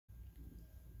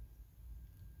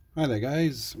Hi there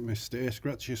guys, Mr.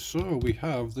 Scratch here. So we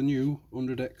have the new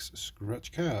 100x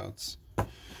scratch cards.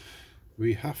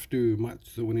 We have to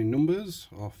match the winning numbers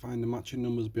or find the matching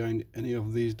numbers behind any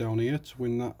of these down here to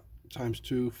win that times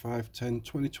 2, 5, 10,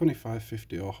 20, 25,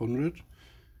 50 or 100.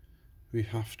 We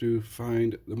have to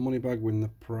find the money bag, win the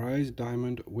prize,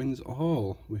 diamond wins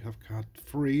all. We have card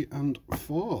 3 and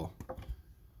 4.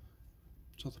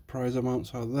 So the prize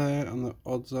amounts are there and the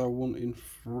odds are 1 in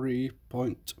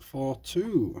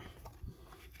 3.42.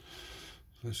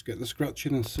 Let's get the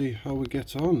scratching and see how we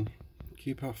get on.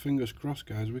 Keep our fingers crossed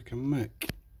guys, we can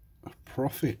make a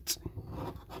profit.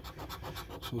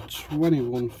 So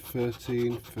 21,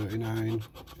 13, 39,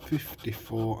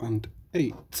 54 and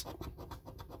 8.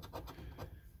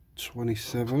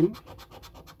 27,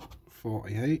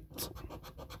 48,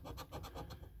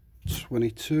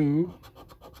 22,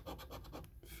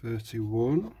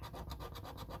 31,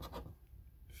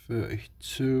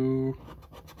 32,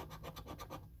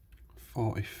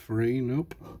 43,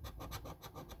 nope,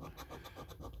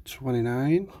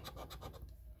 29,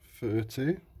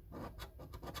 30,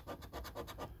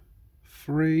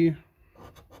 3,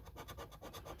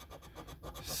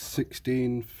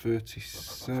 16,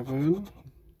 37,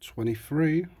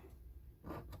 23,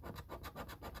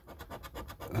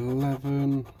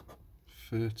 11,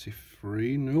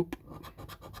 33, nope,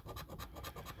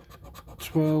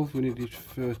 12, we needed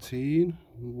 13,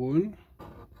 1,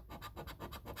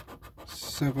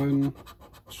 7,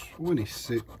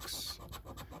 26,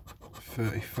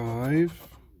 35,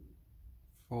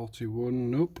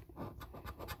 41, nope,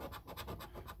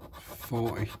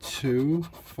 42,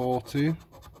 40,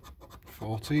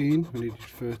 14, we needed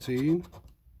 13,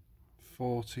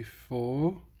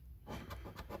 44,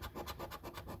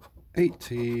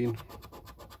 18,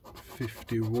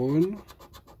 51,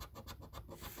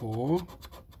 4,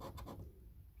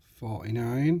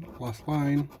 49, last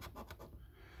line,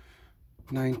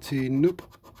 19, nope,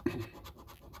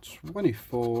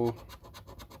 24,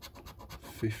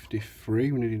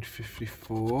 53, we needed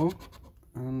 54,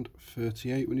 and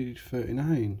 38, we needed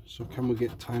 39. So can we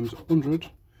get times 100?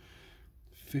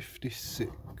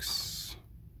 56.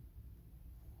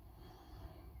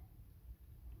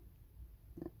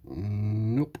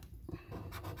 Nope.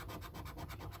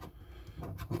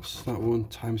 What's that one?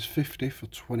 Times 50 for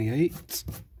 28.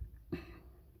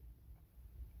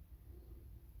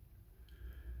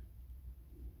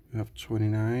 We have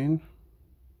 29,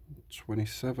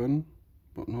 27,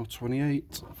 but no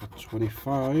 28 for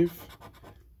 25,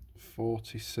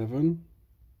 47.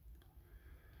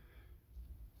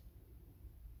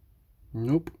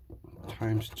 Nope.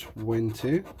 Times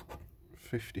 20,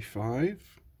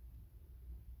 55.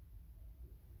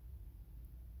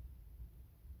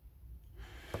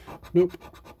 Nope.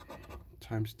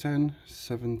 Times 10,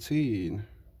 17.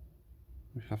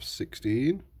 We have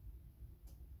 16.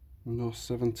 No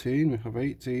 17, we have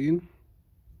 18.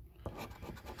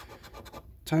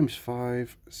 Times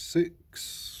 5,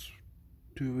 6.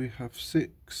 Do we have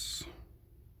 6?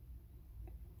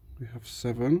 We have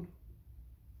 7.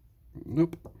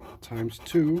 Nope. Times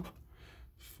 2,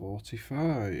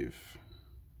 45.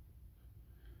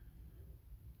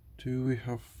 Do we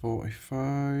have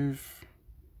 45?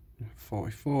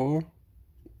 44,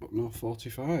 but no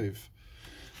 45.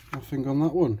 Nothing on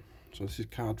that one. So this is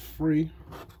card 3.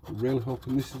 Really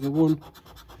hoping this is the one.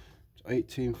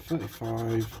 18,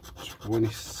 35,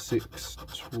 26,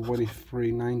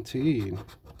 23, 19.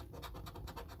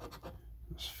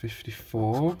 That's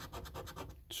 54,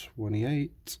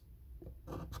 28,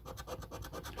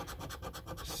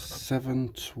 7,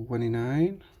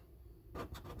 29,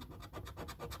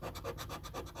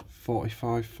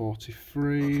 45,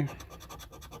 43,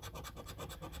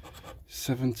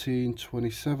 17,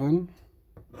 27,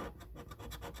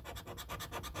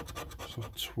 so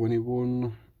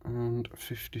 21 and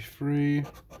 53,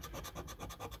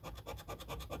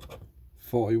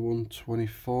 41,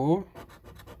 24,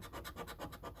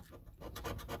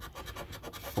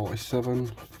 47,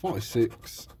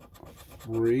 46,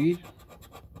 3,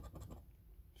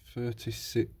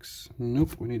 36,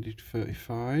 nope, we needed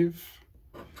 35,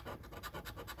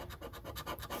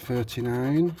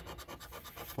 39,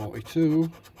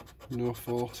 42, no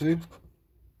 40,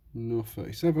 no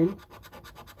 37,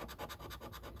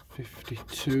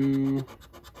 52,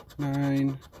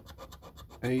 9,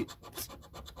 8,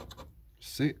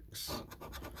 6,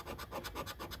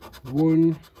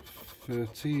 1,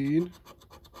 13,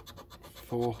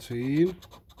 14,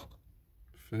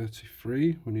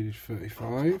 33, we needed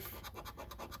 35,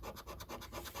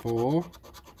 4,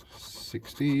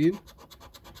 16,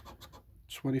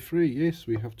 23, yes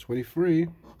we have 23,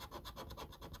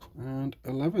 and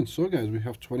 11. So guys, we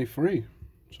have 23.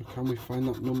 So can we find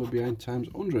that number behind times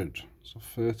 100? So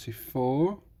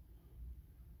 34.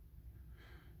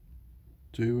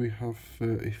 Do we have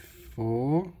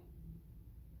 34?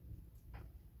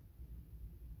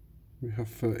 We have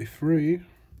 33.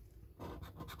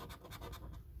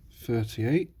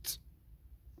 38.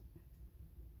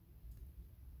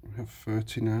 We have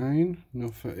 39. No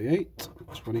 38.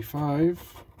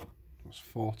 25. That's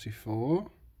 44.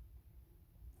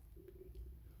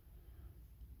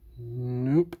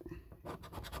 Nope.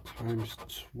 Times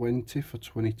 20 for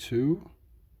 22.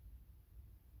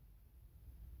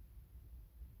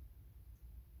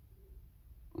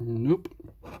 Nope.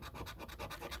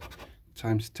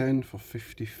 Times 10 for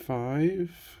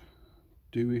 55.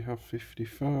 Do we have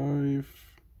 55?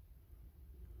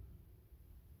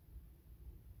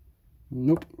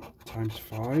 Nope. Times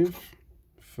 5.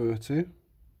 30.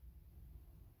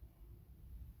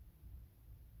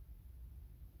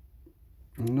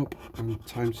 Nope. And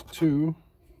times 2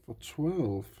 for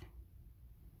 12.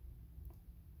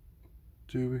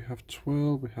 Do we have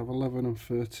 12? We have 11 and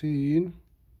 13.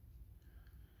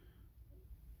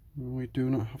 We do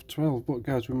not have 12, but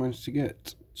guys, we managed to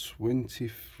get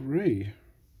 23.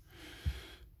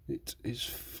 It is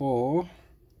for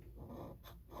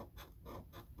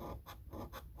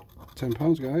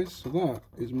 £10, guys, so that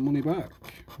is money back.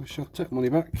 We shall take money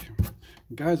back.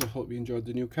 Guys, I hope you enjoyed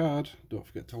the new card. Don't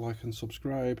forget to like and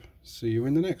subscribe. See you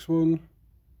in the next one.